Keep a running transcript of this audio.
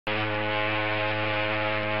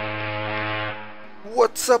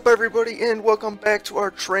What's up everybody and welcome back to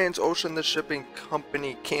our TransOcean the shipping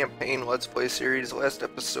company campaign let's play series. Last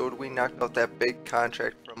episode we knocked out that big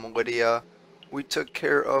contract from Lydia. We took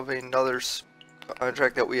care of another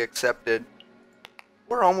contract that we accepted.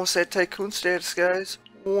 We're almost at Tycoon status, guys.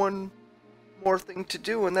 One more thing to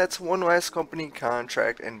do, and that's one last company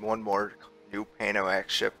contract and one more new Panamax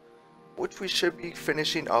ship, which we should be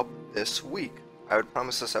finishing up this week. I would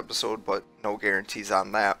promise this episode, but no guarantees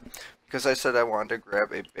on that, because I said I wanted to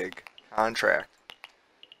grab a big contract.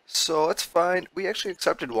 So let's find, we actually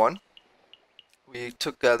accepted one. We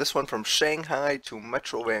took this one from Shanghai to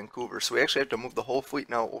Metro Vancouver, so we actually have to move the whole fleet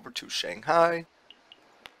now over to Shanghai.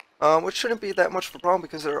 Which shouldn't be that much of a problem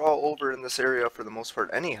because they're all over in this area for the most part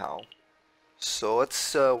anyhow. So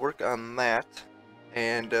let's work on that,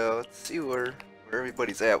 and let's see where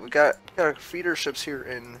everybody's at. We got our feeder ships here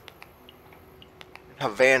in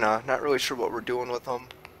Havana. Not really sure what we're doing with them.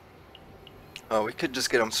 We could just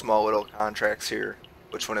get them small little contracts here,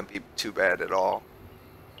 which wouldn't be too bad at all.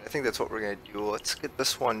 I think that's what we're going to do. Let's get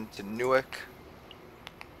this one to Newark,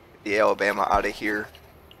 get the Alabama out of here,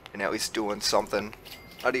 and at least doing something.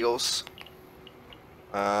 Adios.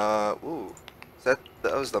 Ooh, that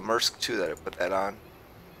was the Maersk 2 that I put that on.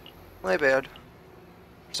 My bad.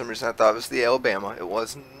 For some reason I thought it was the Alabama. It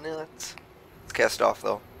was not. It's cast off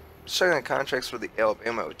though. Just checking the contracts for the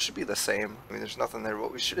Alabama, it should be the same. I mean, there's nothing there.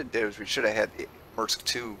 What we should have did is we should have had the Maersk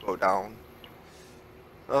 2 go down.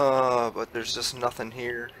 But there's just nothing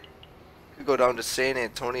here. Could go down to San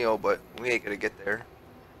Antonio, but we ain't gonna get there.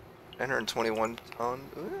 921 ton.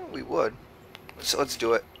 We would. So let's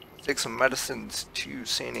do it. Let's take some medicines to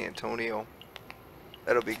San Antonio.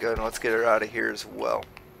 That'll be good. Let's get her out of here as well.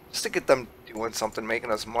 Just to get them doing something,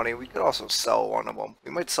 making us money. We could also sell one of them.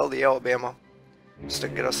 We might sell the Alabama, just to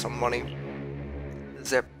get us some money.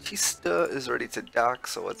 Zaptista is ready to dock,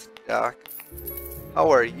 so let's dock. How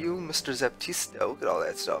are you, Mr. Zaptista? Look at all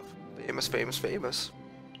that stuff. Famous, famous, famous.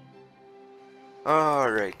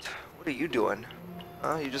 Alright, what are you doing?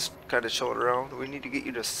 You just kind of chilling around. We need to get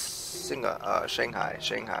you to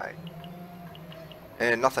Shanghai.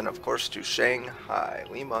 And nothing, of course, to Shanghai.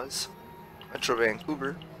 Lima's. Metro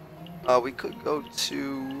Vancouver. We could go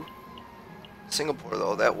to Singapore,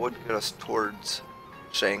 though. That would get us towards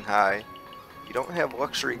Shanghai. You don't have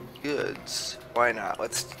luxury goods. Why not?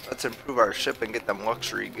 Let's improve our ship and get them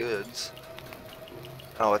luxury goods.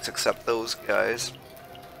 Now let's accept those guys.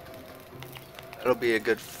 That'll be a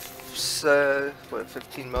good, what,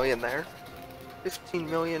 15 million there? 15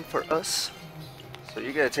 million for us. So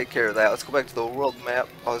you gotta take care of that. Let's go back to the world map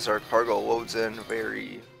as our cargo loads in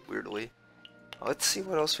very weirdly. Let's see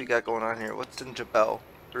what else we got going on here. What's in Jebel?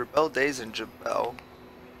 Rebel Days in Jebel.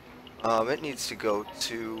 It needs to go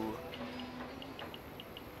to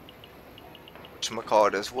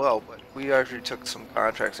whatchamacallit as well, but we actually took some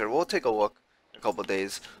contracts there. We'll take a look in a couple of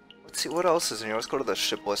days. Let's see what else is in here. Let's go to the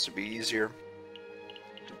ship list to be easier.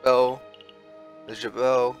 Jebel. The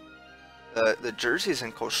Jebel. The Jersey's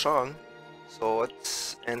in Kaohsiung. So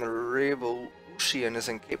let's, and the Revolution is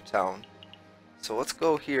in Cape Town. So let's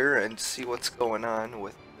go here and see what's going on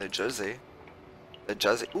with the Jersey. The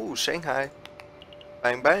Jersey. Ooh, Shanghai.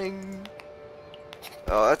 Bang bang.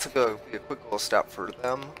 Oh, that's gonna be a quick little stop for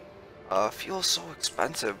them. Fuel's so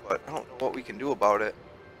expensive, but I don't know what we can do about it.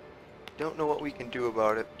 Don't know what we can do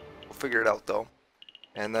about it. We'll figure it out though.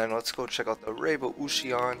 And then let's go check out the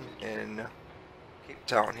Revolution in Cape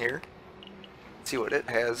Town here. See what it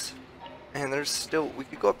has. And there's still, we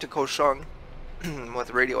could go up to Kaohsiung with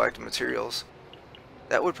radioactive materials.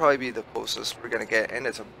 That would probably be the closest we're gonna get, and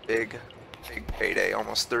it's a big payday,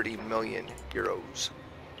 almost 30 million euros.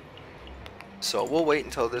 So we'll wait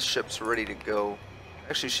until this ship's ready to go.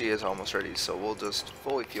 Actually, she is almost ready, so we'll just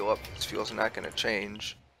fully fuel up. This fuel's not gonna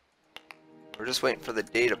change. We're just waiting for the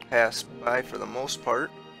day to pass by for the most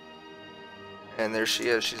part. And there she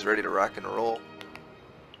is. She's ready to rock and roll.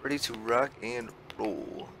 Ready to rock and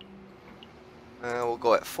roll. We'll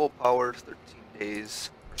go at full power, 13 days,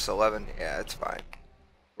 versus 11. Yeah, it's fine.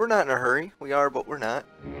 We're not in a hurry. We are, but we're not.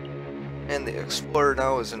 And the Explorer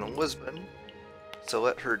now is in Lisbon, so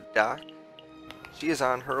let her dock. She is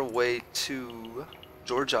on her way to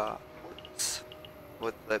Georgia ports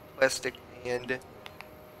with the plastic and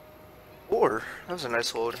ore. That was a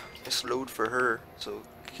nice load. Nice load for her. So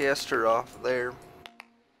cast her off there.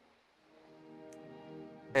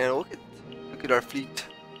 And look at our fleet.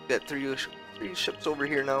 We got three ships over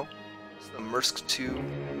here now. It's the Maersk 2.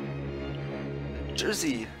 The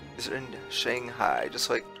Jersey is in Shanghai, just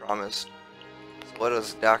like promised. So let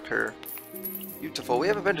us dock her. Beautiful. We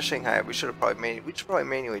haven't been to Shanghai. We should probably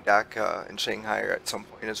manually dock in Shanghai at some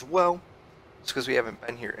point as well, just because we haven't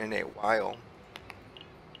been here in a while.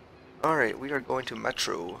 Alright, we are going to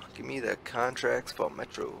Metro. Give me the contracts for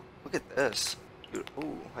Metro. Look at this. Dude,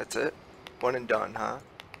 ooh, that's it? One and done, huh?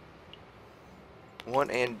 One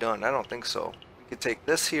and done. I don't think so. We could take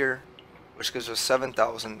this here, which gives us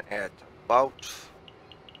 7,000 at about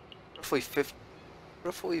roughly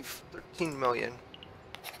 13 million.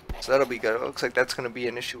 So that'll be good. It looks like that's going to be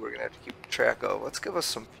an issue we're going to have to keep track of. Let's give us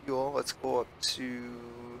some fuel. Let's go up to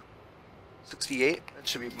 68. That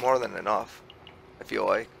should be more than enough, I feel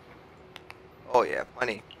like. Oh yeah,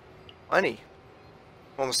 plenty. Plenty.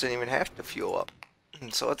 Almost didn't even have to fuel up.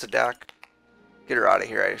 So let's dock. Get her out of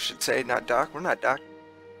here, I should say. Not dock. We're not dock.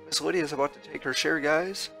 Miss Lydia's about to take her share,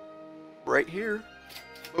 guys. Right here.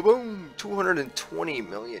 Boom! 220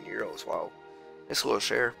 million euros. Wow. Nice little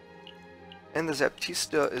share. And the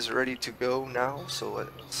Zaptista is ready to go now, so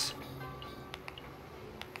let's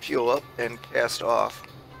fuel up and cast off.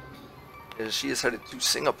 As she is headed to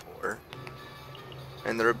Singapore.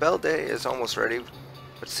 And the Rebelde is almost ready.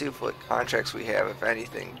 Let's see what contracts we have, if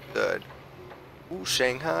anything, good. Ooh,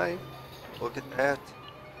 Shanghai. Look at that.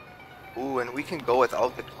 Ooh, and we can go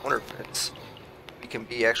without the counterfeits. We can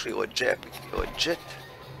be actually legit. We can be legit.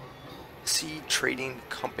 Sea Trading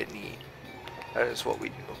Company. That is what we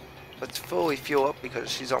do. Let's fully fuel up because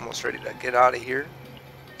she's almost ready to get out of here.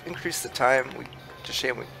 Increase the time. It's a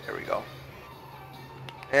shame there we go.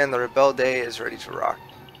 And the Rebelde is ready to rock.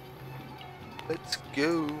 Let's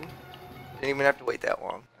go. Didn't even have to wait that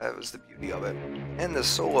long. That was the beauty of it. And the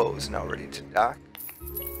Solo is now ready to dock.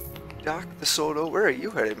 Dock the Solo. Where are you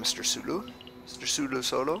headed, Mr. Sulu? Mr. Sulu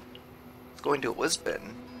Solo? It's going to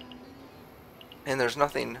Lisbon. And there's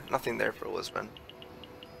nothing there for Lisbon.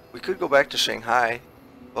 We could go back to Shanghai.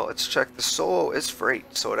 Well, let's check. The Solo is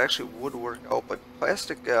freight, so it actually would work out. But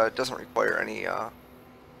plastic doesn't require any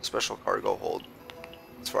special cargo hold,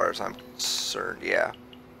 as far as I'm concerned. Yeah,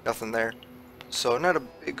 nothing there. So not a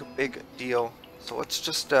big deal. So let's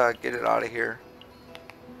just get it out of here.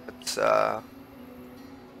 Let's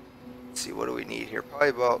see, what do we need here? Probably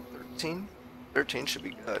about 13. 13 should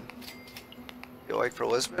be good. Feel like for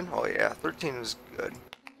Lisbon? Oh yeah, 13 was good.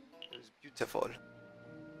 It was beautiful.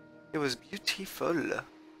 It was beautiful.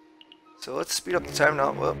 So let's speed up the time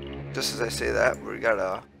now. Well, just as I say that, we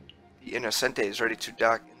got the Innocente is ready to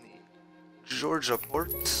dock in the Georgia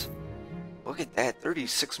ports. Look at that,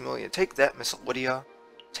 36 million. Take that, Miss Lydia.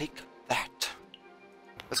 Take that.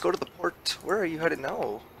 Let's go to the port. Where are you headed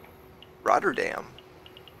now? Rotterdam.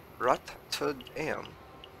 Rotterdam.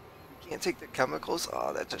 You can't take the chemicals?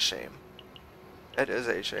 Oh, that's a shame. That is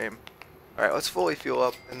a shame. Alright, let's fully fuel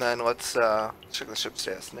up, and then let's check the ship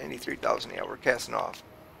status. 93,000, yeah, we're casting off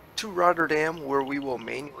to Rotterdam, where we will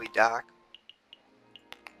manually dock.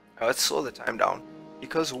 Alright, let's slow the time down,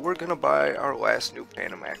 because we're going to buy our last new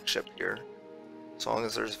Panamax ship here. As long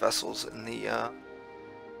as there's vessels in the,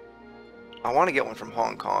 I want to get one from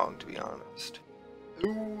Hong Kong, to be honest.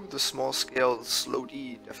 Ooh, the small scale slow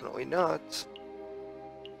D, definitely not.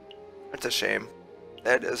 That's a shame.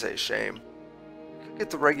 That is a shame. Could get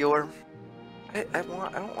the regular. I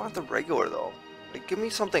don't want the regular though. Like, give me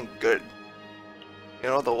something good. You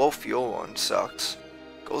know, the low fuel one sucks.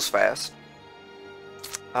 Goes fast.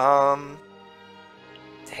 Yeah,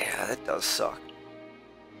 that does suck.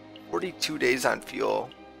 42 days on fuel.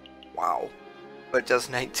 Wow. But it does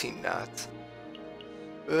 19 knots.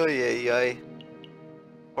 Oh yeah.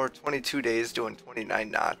 Or 22 days doing 29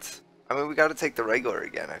 knots. I mean, we gotta take the regular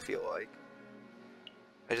again, I feel like.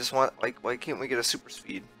 I just want, like, why can't we get a super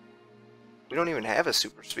speed? We don't even have a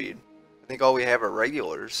super speed. I think all we have are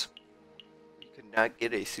regulars. We could not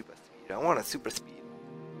get a super speed. I want a super speed.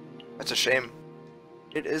 That's a shame.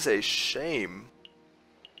 It is a shame.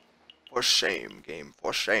 For shame, game.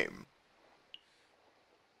 For shame.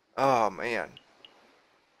 Oh, man.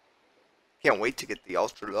 Can't wait to get the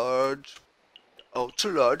ultra large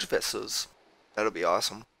vessels. That'll be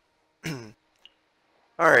awesome.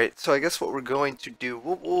 Alright, so I guess what we're going to do,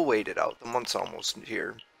 we'll wait it out. The month's almost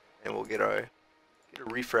here. And we'll get a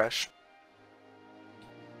refresh.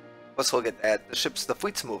 Plus we'll get that. The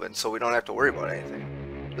fleet's moving, so we don't have to worry about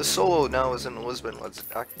anything. The Solo now is in Lisbon. Let's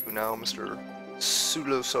dock you now, Mr.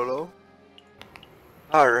 Solo.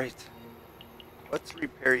 Alright. Let's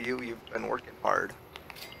repair you. You've been working hard.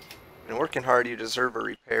 Been working hard, you deserve a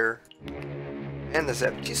repair. And the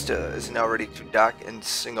Zaptista is now ready to dock in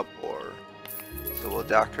Singapore. So we'll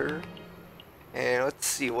dock her. And let's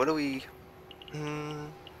see, what do we...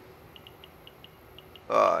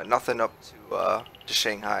 nothing up to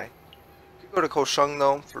Shanghai. Could go to Kaohsiung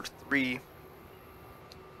though for 3.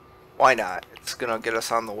 Why not? It's gonna get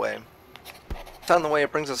us on the way. It's on the way,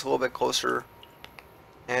 it brings us a little bit closer.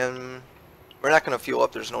 And we're not gonna fuel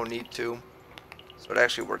up, there's no need to. So it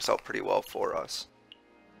actually works out pretty well for us.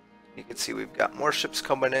 You can see we've got more ships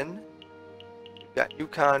coming in. We've got new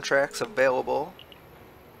contracts available.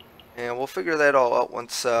 And we'll figure that all out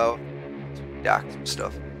once we dock some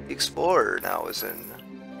stuff. The Explorer now is in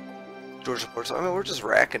Georgiaport. So, I mean, we're just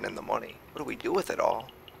racking in the money. What do we do with it all?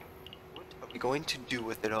 What are we going to do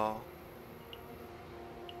with it all?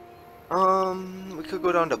 We could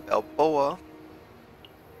go down to Balboa,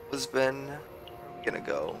 Lisbon. Where are we gonna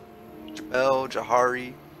go? Jabal,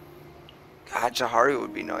 Jahari. God, Jahari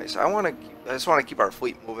would be nice. I just want to keep our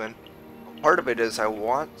fleet moving. Part of it is I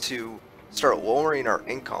want to start lowering our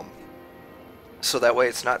income, so that way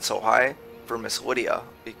it's not so high for Miss Lydia,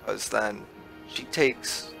 because then she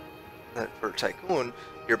takes that for Tycoon.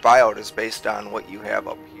 Your buyout is based on what you have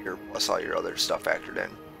up here plus all your other stuff factored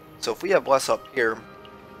in. So if we have less up here,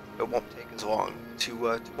 it won't take as long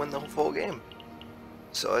to win the full game.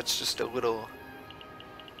 So it's just a little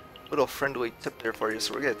friendly tip there for you.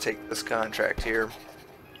 So we're going to take this contract here.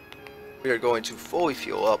 We are going to fully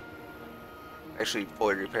fuel up. Actually,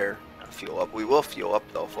 fully repair, not fuel up. We will fuel up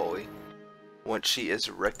though fully once she is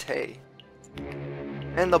ready.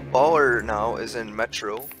 And the baller now is in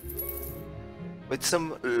Metro with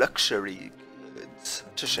some luxury goods.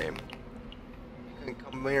 It's a shame. You can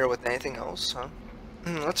come here with anything else, huh?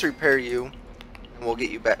 Let's repair you, and we'll get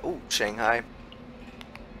you back. Ooh, Shanghai.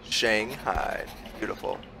 Shanghai.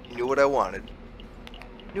 Beautiful. You knew what I wanted.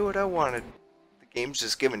 You knew what I wanted. The game's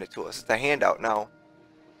just giving it to us. It's a handout now.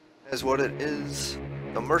 That's what it is.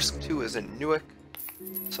 The Maersk 2 is in Newark,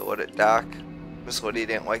 so let it dock. Miss Lydia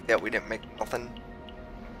didn't like that. We didn't make nothing.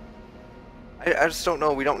 I just don't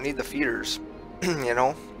know. We don't need the feeders, you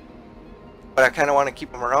know? But I kind of want to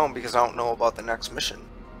keep them around because I don't know about the next mission.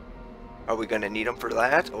 Are we going to need them for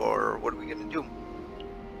that, or what are we going to do?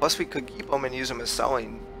 Plus, we could keep them and use them as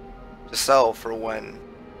to sell for when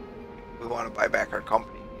we want to buy back our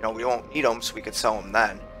company. You know, we won't need them, so we could sell them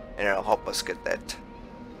then, and it'll help us get that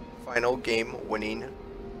final game winning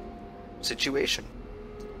situation.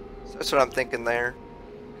 So that's what I'm thinking there.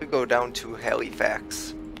 Could go down to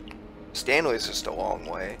Halifax. Stanley's just a long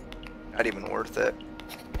way. Not even worth it.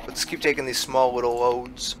 Let's keep taking these small little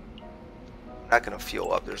loads. I'm not going to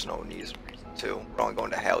fuel up. There's no reason to. We're only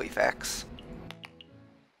going to Halifax.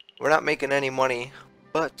 We're not making any money,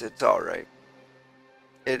 but it's alright.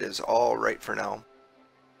 It is alright for now.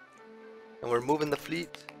 And we're moving the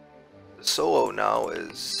fleet. The Solo now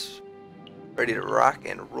is ready to rock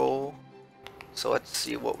and roll. So let's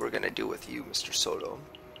see what we're going to do with you, Mr. Solo.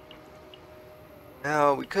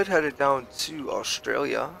 Now, we could head it down to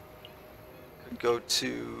Australia. Could go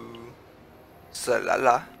to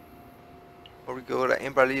Salala. Or we go to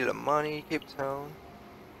Amberley-le-Money, Cape Town.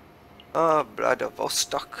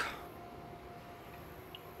 Vladivostok.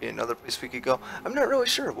 Be another place we could go. I'm not really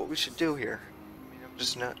sure what we should do here. I mean, I'm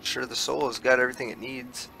just not sure the Solo's got everything it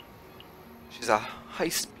needs. She's a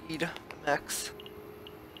high-speed mech.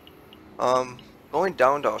 Going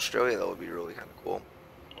down to Australia, that would be really kind of cool.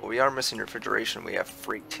 But we are missing refrigeration. We have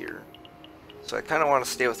freight here. So I kind of want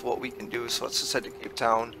to stay with what we can do. So let's just head to Cape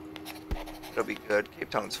Town. It'll be good. Cape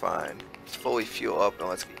Town's fine. Let's fully fuel up and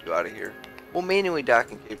let's get you out of here. We'll manually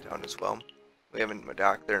dock in Cape Town as well. We haven't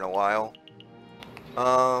docked there in a while.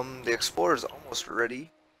 The Explorer is almost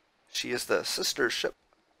ready. She is the sister ship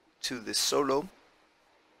to the Solo.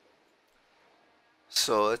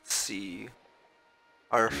 So let's see.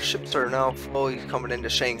 Our ships are now fully coming into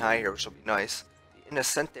Shanghai here, which will be nice. The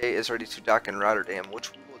Innocente is ready to dock in Rotterdam,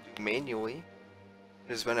 which we will do manually.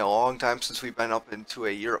 It has been a long time since we've been up into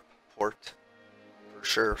a Europe port, for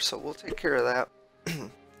sure. So we'll take care of that.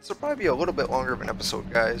 This will probably be a little bit longer of an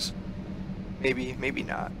episode, guys. Maybe, maybe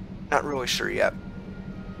not. Not really sure yet.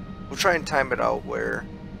 We'll try and time it out where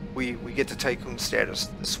we get to Tycoon status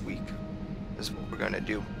this week. Is what we're gonna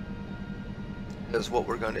do. Is what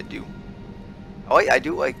we're gonna do. I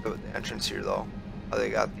do like the entrance here though. How they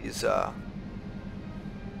got these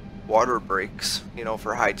water breaks, you know,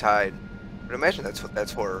 for high tide. But imagine that's what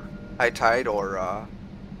that's for. High tide or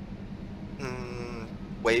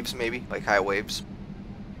waves maybe, like high waves.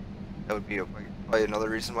 That would be probably another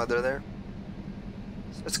reason why they're there.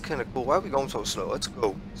 So that's kind of cool. Why are we going so slow? Let's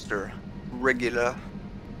go, Mr. Regular.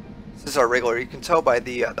 This is our regular. You can tell by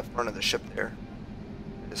the front of the ship there.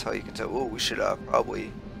 That is how you can tell. Oh, we should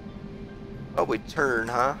probably turn,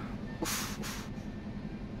 huh? Oof.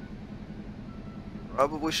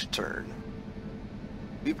 Probably should turn.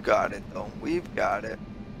 We've got it though. We've got it.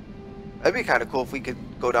 That'd be kind of cool if we could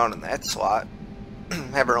go down in that slot.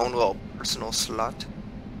 Have our own little personal slot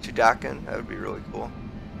to dock in. That would be really cool.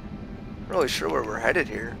 Not really sure where we're headed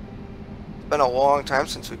here. It's been a long time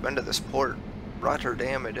since we've been to this port.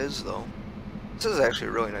 Rotterdam it is though. This is actually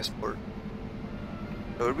a really nice port.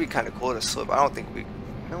 It would be kind of cool to slip. I don't think we...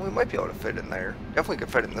 Well, we might be able to fit in there. Definitely could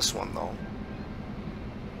fit in this one, though.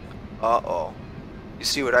 Uh-oh. You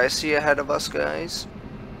see what I see ahead of us, guys?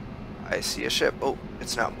 I see a ship. Oh,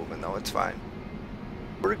 it's not moving, though. It's fine.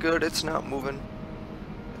 We're good. It's not moving.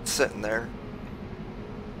 It's sitting there.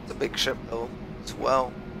 It's a big ship, though, as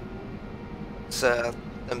well. Let's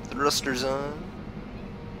them thrusters on.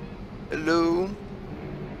 Hello.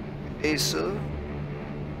 Hey, sir.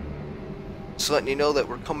 Just letting you know that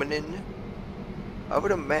we're coming in. I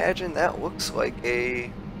would imagine that looks like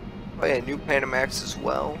probably a new Panamax as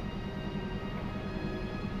well.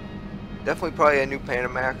 Definitely probably a new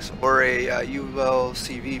Panamax or a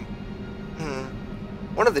ULCV.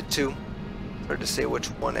 One of the two. It's hard to say which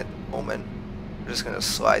one at the moment. We're just gonna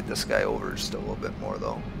slide this guy over just a little bit more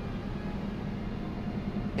though.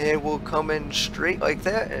 And we'll come in straight like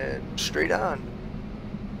that and straight on.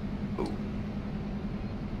 Ooh.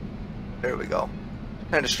 There we go.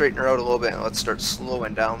 Kind of straighten her out a little bit and let's start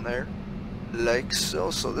slowing down there. Like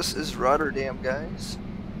so. So this is Rotterdam, guys.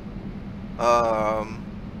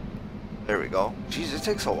 There we go. Jeez, it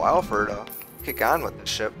takes a while for her to kick on with the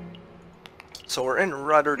ship. So we're in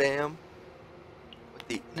Rotterdam with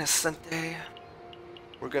the Innocente.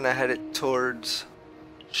 We're gonna head it towards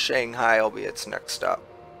Shanghai. Will be its next stop.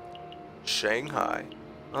 Shanghai.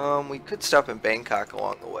 We could stop in Bangkok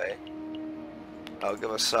along the way. That'll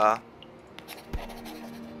give us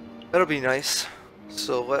that'll be nice.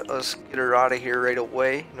 So let us get her out of here right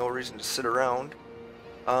away. No reason to sit around.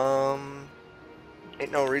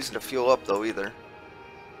 Ain't no reason to fuel up though either.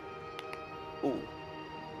 Ooh.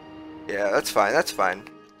 Yeah, that's fine. That's fine.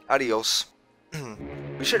 Adios.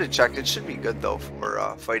 We should have checked. It should be good though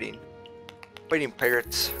for fighting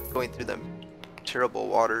pirates going through them terrible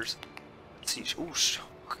waters. Let's see. Ooh,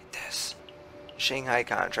 look at this. Shanghai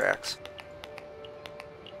contracts.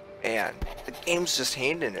 Man, the game's just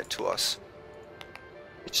handing it to us.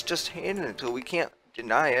 It's just handing it to us. We can't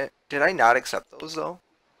deny it. Did I not accept those though?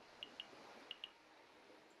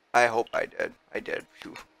 I hope I did. I did.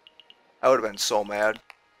 Phew. I would have been so mad.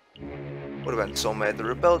 Would have been so mad. The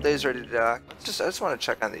Rebel Day's ready to dock. I just want to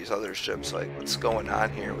check on these other ships. Like, what's going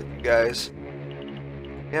on here with you guys?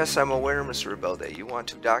 Yes, I'm aware, Mr. Rebel Day. You want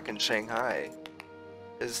to dock in Shanghai.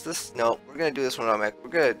 Is this... No, we're going to do this one on Mac. We're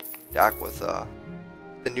going to dock with the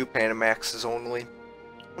new Panamaxes only.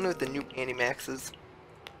 Only with the new Panamaxes.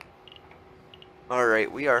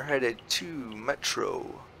 Alright, we are headed to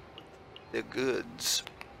Metro. The goods.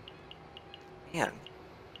 Man,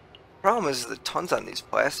 the problem is the tons on these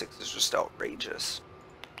plastics is just outrageous.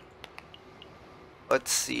 Let's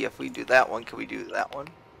see if we do that one. Can we do that one?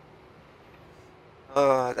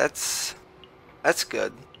 That's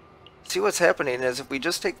good. See what's happening is if we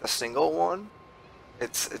just take the single one,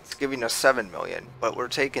 it's giving us 7 million, but we're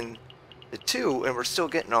taking the two and we're still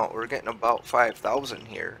getting we're getting about 5,000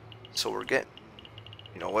 here. So we're getting,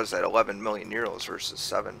 you know, what is that, 11 million euros versus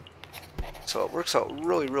 7. So it works out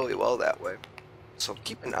really, really well that way. So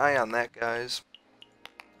keep an eye on that, guys.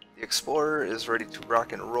 The Explorer is ready to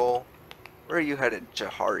rock and roll. Where are you headed?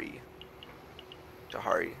 Jahari.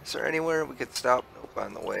 Jahari. Is there anywhere we could stop? Nope,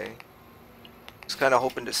 on the way. Just kind of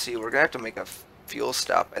hoping to see. We're going to have to make a fuel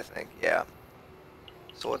stop, I think. Yeah.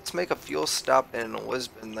 So let's make a fuel stop in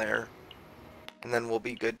Lisbon there. And then we'll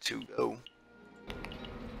be good to go.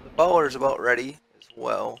 The Bowler's about ready as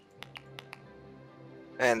well.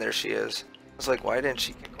 And there she is. I was like, why didn't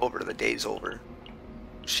she kick over to the day's over?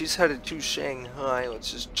 She's headed to Shanghai.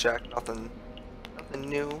 Let's just check. Nothing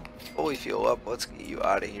new. Fully fuel up. Let's get you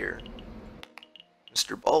out of here,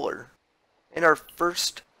 Mr. Bowler. And our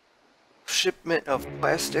first shipment of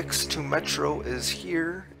plastics to Metro is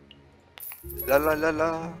here. La la la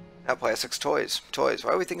la. Not plastics, toys. Toys.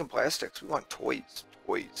 Why are we thinking plastics? We want toys.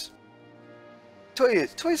 Toys.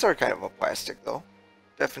 Toys are kind of a plastic though.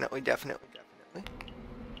 Definitely, definitely, definitely.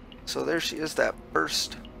 So there she is, that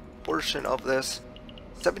first portion of this.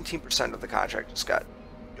 17% of the contract just got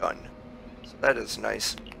done. So that is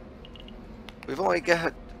nice. We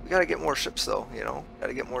gotta get more ships though, you know.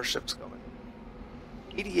 Gotta get more ships coming.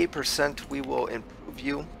 88% we will improve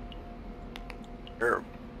you. Or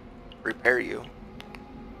repair you.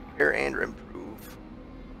 Repair and improve.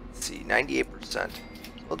 Let's see, 98%.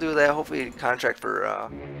 We'll do that. Hopefully the contract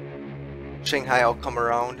for Shanghai will come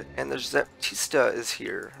around. And there's that Baptista is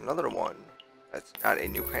here. Another one. That's not a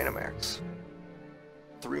new Panamax.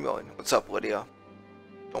 3 million. What's up, Lydia?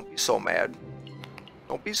 Don't be so mad.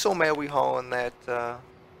 Don't be so mad we hauling that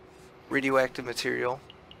radioactive material.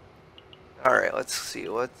 Alright, let's see.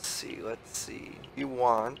 You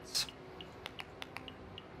want...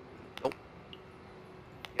 Nope.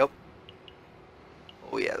 Yep.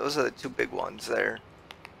 those are the two big ones there.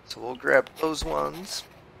 So we'll grab those ones.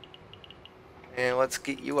 And let's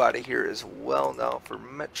get you out of here as well now for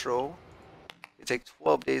Metro. It takes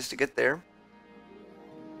 12 days to get there.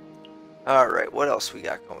 Alright, what else we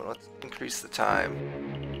got going? Let's increase the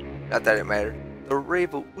time. Not that it mattered. The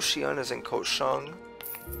Revolution is in Kaohsiung.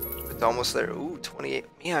 It's almost there. Ooh, 28.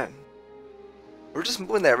 Man, we're just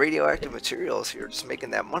moving that radioactive materials here, just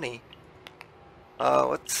making that money.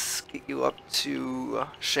 Let's get you up to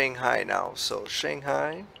Shanghai now. So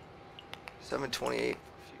Shanghai, 728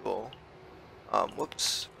 for fuel.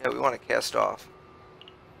 Whoops. Yeah, we want to cast off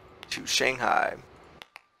to Shanghai.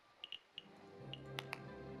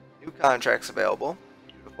 New contracts available.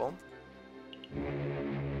 Beautiful.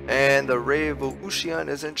 And the Revolution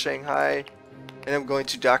is in Shanghai. And I'm going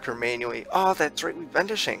to dock her manually. Oh, that's right. We've been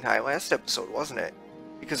to Shanghai last episode, wasn't it?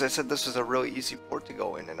 Because I said this was a really easy port to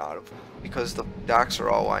go in and out of. Because the docks are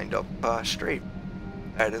all lined up straight.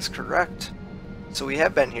 That is correct. So we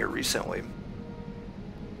have been here recently.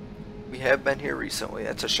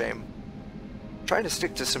 That's a shame. I'm trying to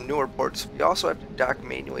stick to some newer ports. We also have to dock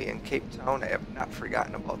manually in Cape Town. I have not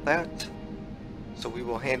forgotten about that. So we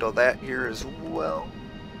will handle that here as well.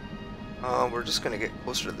 We're just going to get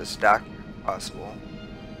closer to this dock here if possible.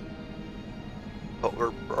 But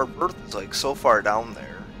our berth is like so far down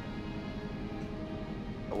there.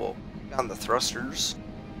 We'll be on the thrusters.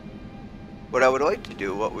 What I would like to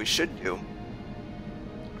do, what we should do,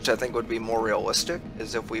 which I think would be more realistic,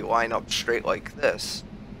 is if we line up straight like this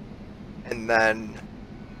and then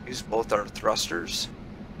use both our thrusters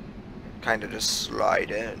and kind of just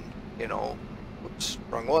slide in, you know, whoops,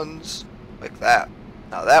 wrong ones, like that.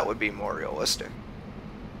 Now that would be more realistic,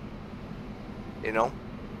 you know.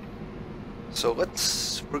 So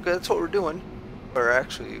that's what we're doing. We're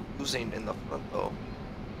actually losing in the front though.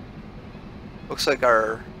 Looks like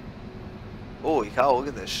our, holy cow, look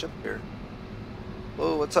at this ship here.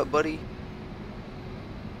 Whoa, what's up, buddy?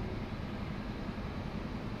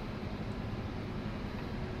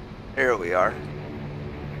 Here we are.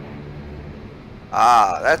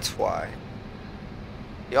 Ah, that's why.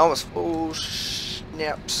 He almost, oh,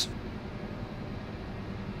 snaps.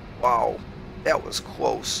 Wow, that was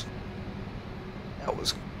close. That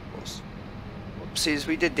was close. Whoopsies,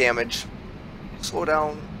 we did damage. Slow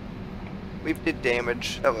down. We did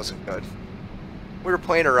damage. That wasn't good. We were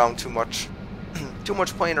playing around too much. Too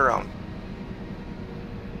much playing around.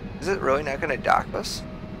 Is it really not going to dock us?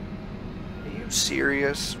 Are you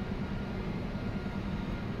serious?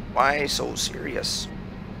 Why so serious?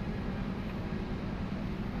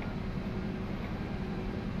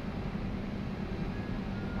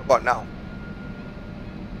 How about now?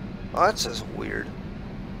 Oh, that's just weird.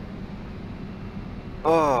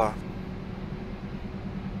 Oh.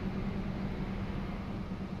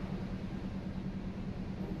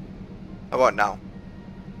 How about now?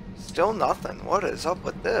 Still nothing. What is up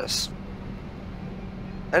with this?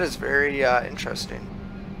 That is very interesting.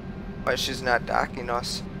 Why she's not docking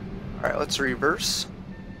us. Alright, let's reverse.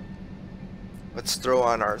 Let's throw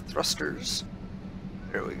on our thrusters.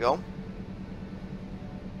 There we go.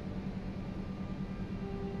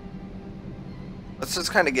 Let's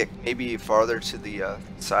just kind of get maybe farther to the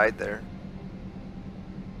side there.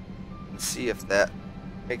 And see if that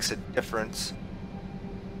makes a difference.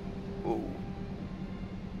 Ooh.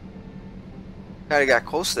 Kinda got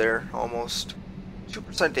close there, almost.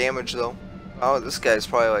 2% damage though. Oh, this guy's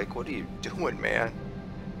probably like, what are you doing, man?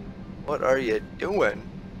 What are you doing?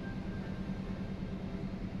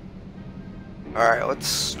 Alright, let's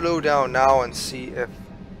slow down now and see if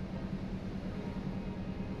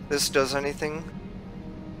this does anything.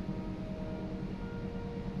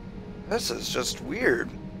 This is just weird.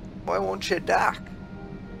 Why won't you dock?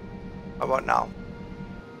 How about now?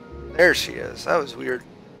 There she is. That was weird.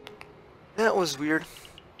 That was weird.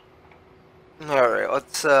 Alright,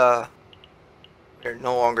 let's we're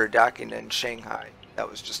no longer docking in Shanghai. That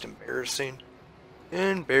was just embarrassing.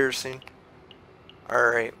 Embarrassing.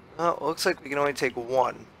 Alright. Well, looks like we can only take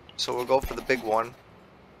one. So we'll go for the big one.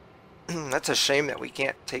 That's a shame that we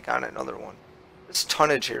can't take on another one. This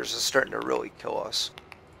tonnage here is just starting to really kill us.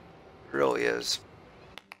 It really is.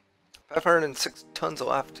 506 tons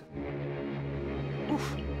left.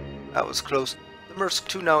 Oof. That was close. The Maersk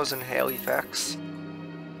 2 now is in Halifax.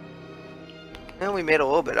 And we made a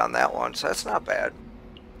little bit on that one, so that's not bad.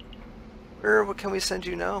 What can we send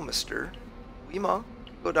you now, Mr. Lima?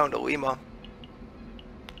 Go down to Lima.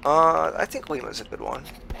 I think Lima's a good one.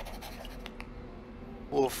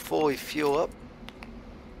 We'll fully fuel up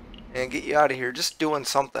and get you out of here. Just doing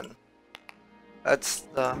something. That's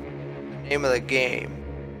the name of the game.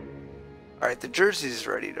 Alright, the Jersey's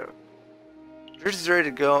ready to Jersey's ready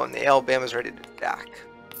to go, and the Alabama's ready to dock.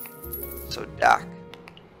 So dock.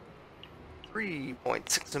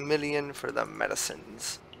 3.6 million for the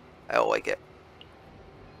medicines. I like it.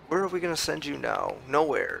 Where are we gonna send you now?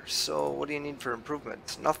 Nowhere. So what do you need for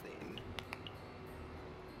improvements? Nothing.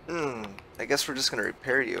 I guess we're just gonna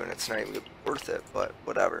repair you, and it's not even worth it. But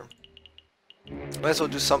whatever. Might as well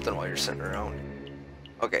do something while you're sitting around.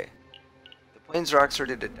 Okay. The Plains Rock's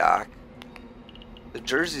ready to dock. The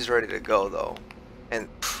Jersey's ready to go though. And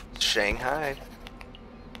Shanghai.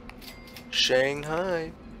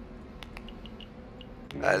 Shanghai.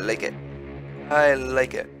 I like it. I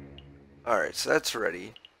like it. Alright, so that's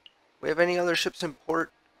ready. We have any other ships in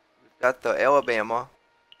port? We've got the Alabama.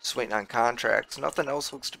 Just waiting on contracts. Nothing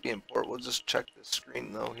else looks to be in port. We'll just check the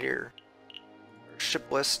screen though here. Our ship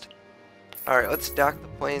list. Alright, let's dock the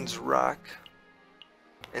Plains Rock.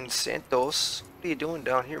 And Santos. What are you doing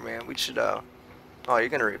down here, man? We should, oh, you're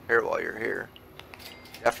gonna repair while you're here.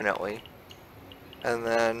 Definitely. And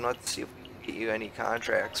then, let's see if we can get you any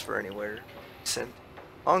contracts for anywhere decent.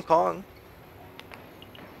 Hong Kong.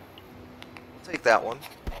 We'll take that one.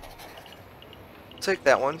 We'll take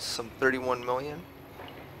that one. Some 31 million.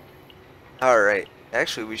 Alright.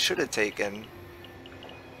 Actually, we should have taken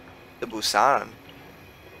the Busan.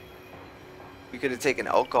 We could have taken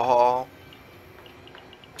alcohol.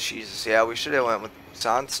 Jesus, yeah, we should have went with the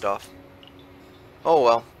Busan stuff. Oh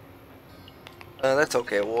well. That's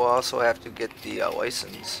okay. We'll also have to get the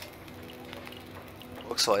license.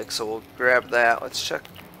 Looks like, so we'll grab that. Let's check.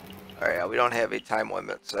 Alright, yeah, we don't have a time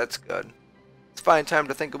limit, so that's good. Let's find time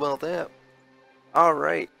to think about that.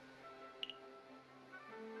 Alright.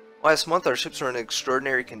 Last month our ships were in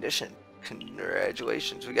extraordinary condition.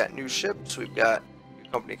 Congratulations. We got new ships, we've got new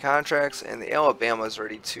company contracts, and the Alabama's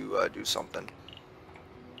ready to do something.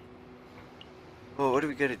 Oh, what do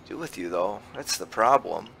we gotta do with you though? That's the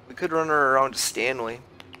problem. We could run her around to Stanley.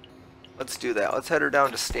 Let's do that. Let's head her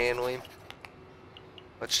down to Stanley.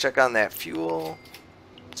 Let's check on that fuel.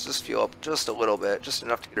 Let's just fuel up just a little bit, just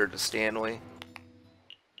enough to get her to Stanley.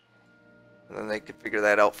 And then they could figure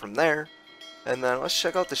that out from there. And then let's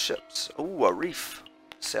check out the ships. Ooh, a reef.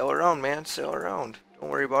 Sail around, man. Sail around.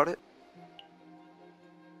 Don't worry about it.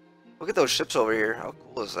 Look at those ships over here. How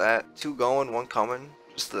cool is that? 2 going, 1 coming.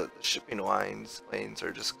 Just the shipping lanes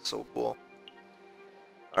are just so cool.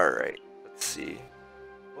 Alright, let's see.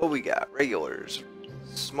 What we got? Regulars.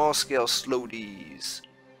 Small scale slow Ds.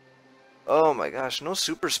 Oh my gosh, no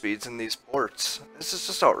super speeds in these ports. This is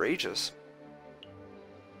just outrageous.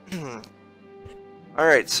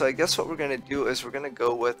 Alright, so I guess what we're gonna do is we're gonna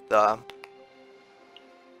go with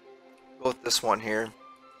this one here.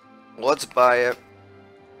 Let's buy it.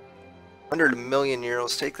 100 million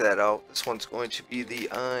euros, take that out. This one's going to be the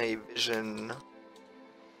iVision.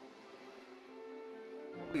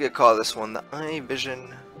 We could call this one the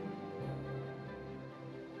iVision.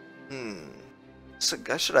 So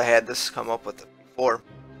I should have had this come up with it before.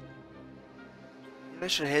 I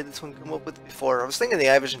should have had this one come up with it before. I was thinking the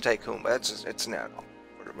iVision Tycoon, but that's just, it's not.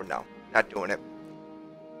 We're not doing it.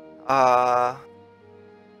 The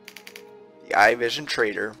iVision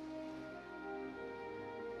Trader.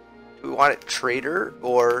 Do we want it Trader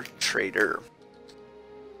or Trader?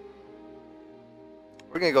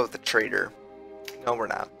 We're gonna go with the Trader. No, we're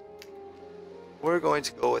not. We're going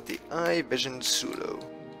to go with the iVision Sulu.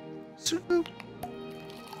 Sulu.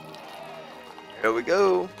 There we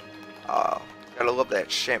go. Gotta love that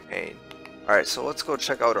champagne. Alright, so let's go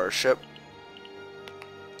check out our ship.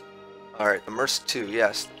 Alright, the Merc 2,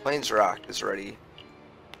 yes, the Plains Rock is ready.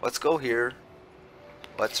 Let's go here.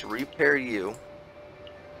 Let's repair you.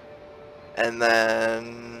 And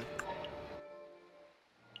then...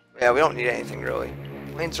 yeah, we don't need anything really.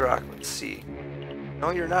 Plains Rock, let's see. No,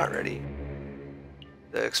 you're not ready.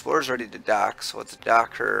 The Explorer's ready to dock, so let's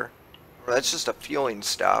dock her. Well, that's just a fueling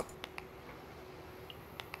stop.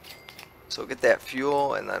 So get that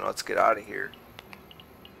fuel, and then let's get out of here.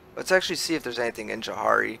 Let's actually see if there's anything in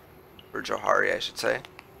Johari. Or Johari, I should say.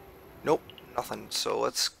 Nope, nothing. So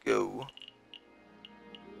let's go.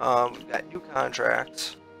 We've got new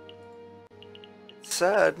contracts. It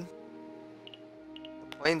said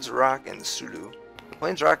the Plains Rock and Sulu. The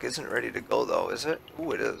Plains Rock isn't ready to go though, is it?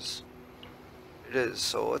 Ooh, it is. It is.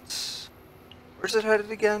 So let's. Where's it headed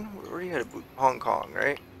again? Where are you headed? Hong Kong,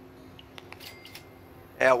 right?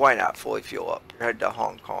 Yeah, why not fully fuel up? You're headed to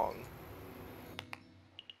Hong Kong.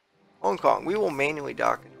 Hong Kong. We will manually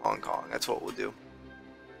dock in Hong Kong. That's what we'll do.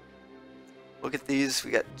 Look at these.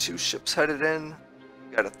 We got 2 ships headed in.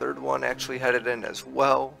 We got a 3rd one actually headed in as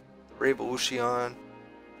well. The Revolution,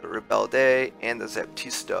 the Rebelde, and the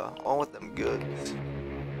Zaptista. All with them goods.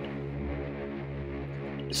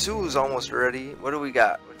 Suu's almost ready. What do we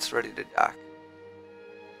got? What's ready to dock?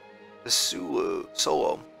 The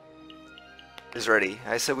Solo is ready.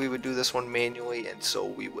 I said we would do this one manually, and so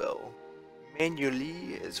we will.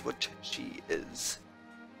 Manually is what she is.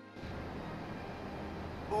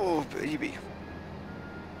 Oh, baby.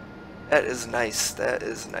 That is nice. That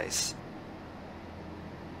is nice.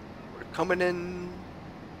 We're coming in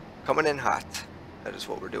hot. That is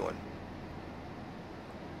what we're doing.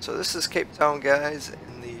 So this is Cape Town, guys,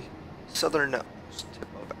 in the southernmost tip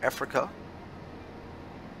of Africa.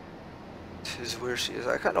 This is where she is.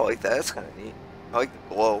 I kind of like that. It's kind of neat. I like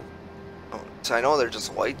the glow. So I know they're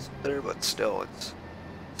just lights there, but still, it's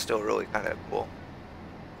still really kind of cool.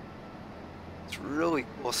 It's really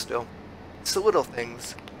cool still. It's the little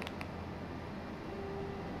things.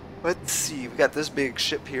 Let's see. We got this big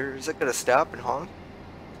ship here. Is it gonna stop and honk?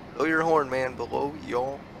 Blow your horn, man. Blow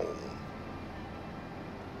your horn.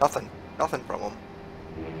 Nothing. Nothing from him.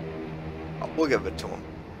 Oh, we'll give it to him.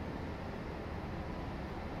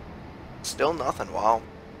 Still nothing. Wow.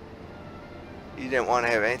 You didn't want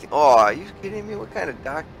to have anything. Oh, are you kidding me? What kind of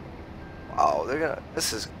dock? Wow, they're gonna.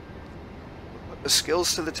 This is. Put the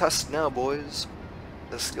skills to the test now, boys.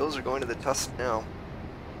 The skills are going to the test now.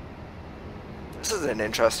 This is an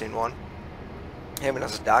interesting one. Having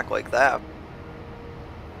us dock like that.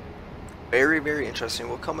 Very, very interesting.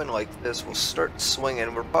 We'll come in like this. We'll start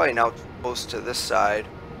swinging. We're probably now close to this side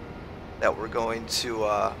that we're going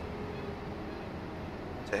to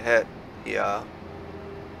hit the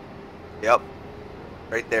yep,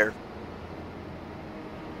 right there.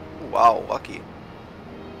 Ooh, wow, lucky.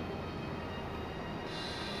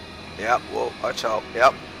 Yep, whoa, watch out.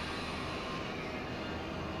 Yep.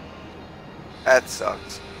 That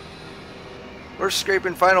sucks. We're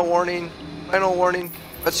scraping. Final warning. Final warning.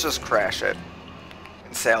 Let's just crash it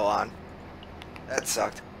and sail on. That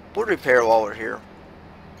sucked. We'll repair while we're here.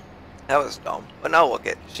 That was dumb. But now look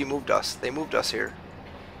it. She moved us. They moved us here.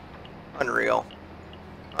 Unreal.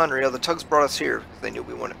 Unreal. The tugs brought us here because they knew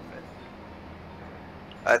we wouldn't fit.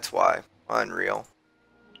 That's why. Unreal.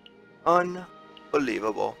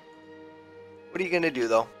 Unbelievable. What are you going to do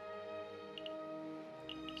though?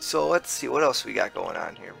 So let's see what else we got going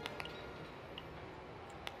on here.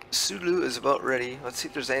 Sulu is about ready. Let's see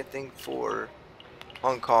if there's anything for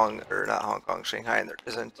Hong Kong, or not Hong Kong, Shanghai, and there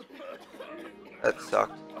isn't. That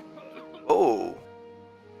sucked. Oh.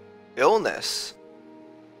 Illness.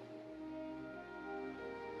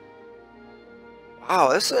 Wow,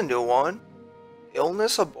 this is a new one.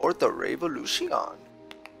 Illness aboard the Revolution.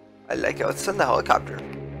 I like it. Let's send the helicopter.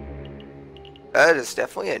 That is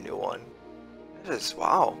definitely a new one. That is,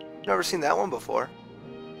 wow. I've never seen that one before.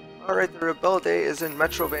 Alright, the Rebel Day is in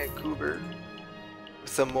Metro Vancouver with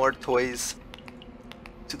some more toys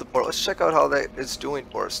to the port. Let's check out how that is doing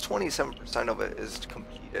for us. 27% of it is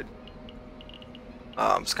completed.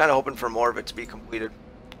 I'm just kind of hoping for more of it to be completed,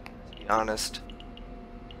 to be honest,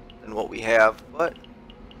 than what we have, but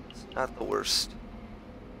it's not the worst.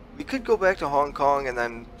 We could go back to Hong Kong and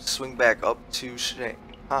then swing back up to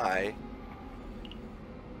Shanghai.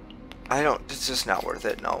 It's just not worth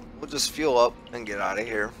it, no. We'll just fuel up and get out of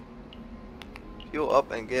here. Fuel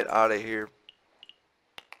up and get out of here.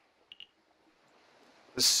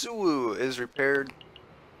 The Sulu is repaired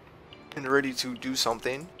and ready to do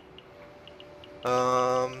something.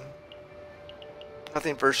 Nothing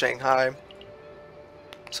for Shanghai.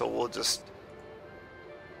 So we'll just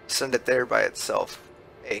send it there by itself.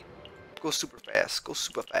 Hey, go super fast. Go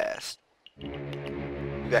super fast. We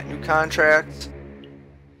got new contracts.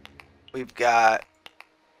 We've got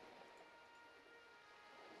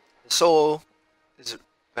the Solo has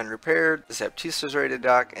been repaired, the Zaptista is ready to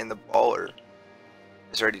dock, and the Baller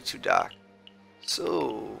is ready to dock.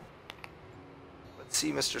 So let's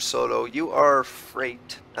see, Mr. Soto, you are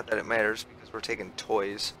freight. Not that it matters because we're taking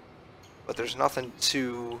toys, but there's nothing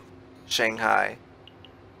to Shanghai.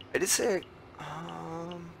 I did say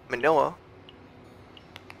Manila.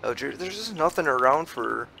 Oh, there's just nothing around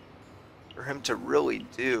for him to really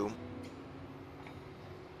do.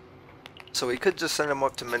 So we could just send him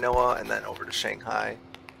up to Manila and then over to Shanghai.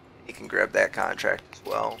 He can grab that contract as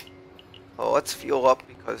well. Well, let's fuel up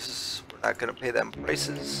because we're not going to pay them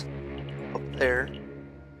prices up there.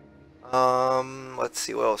 Let's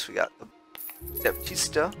see what else we got. The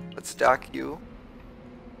Zaptista. Let's dock you.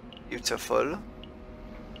 Beautiful.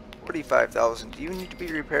 45,000. Do you need to be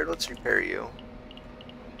repaired? Let's repair you.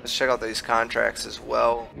 Let's check out these contracts as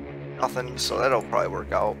well. Nothing, so that'll probably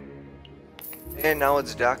work out. And now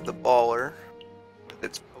let's dock the Baller with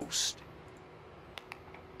its post.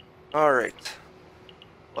 Alright.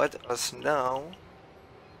 Let us now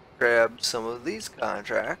grab some of these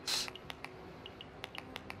contracts.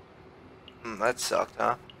 That sucked,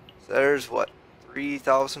 huh? So there's what,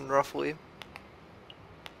 3,000 roughly?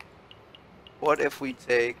 What if we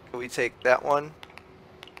take, can we take that one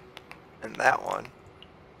and that one?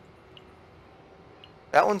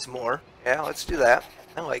 That one's more. Yeah, let's do that.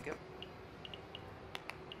 I like it.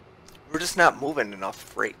 We're just not moving enough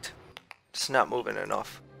freight. Just not moving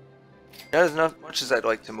enough. Not as much as I'd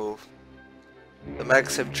like to move. The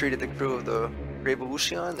mechs have treated the crew of the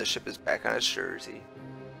Revolution. The ship is back on its jersey.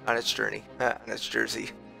 On its journey. On its jersey.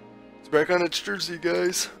 It's back on its jersey,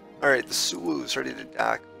 guys. Alright, the Sulu's ready to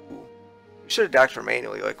dock. Ooh. We should have docked her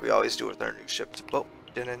manually like we always do with our new ships, but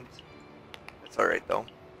we didn't. That's alright though.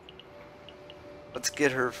 Let's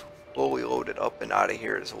get her fully loaded up and out of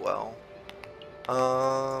here as well.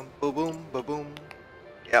 Boom, boom, boom, boom.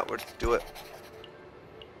 Yeah, let's do it.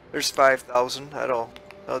 There's 5,000. That'll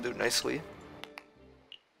do nicely.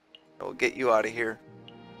 We'll get you out of here.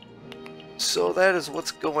 So that is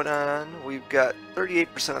what's going on. We've got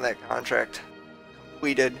 38% of that contract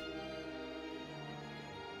completed.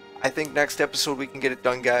 I think next episode we can get it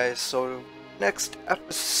done, guys. So next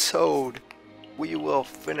episode we will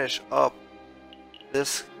finish up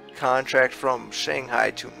this contract from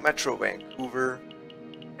Shanghai to Metro Vancouver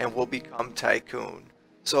and we'll become Tycoon.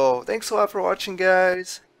 So thanks a lot for watching,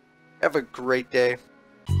 guys. Have a great day.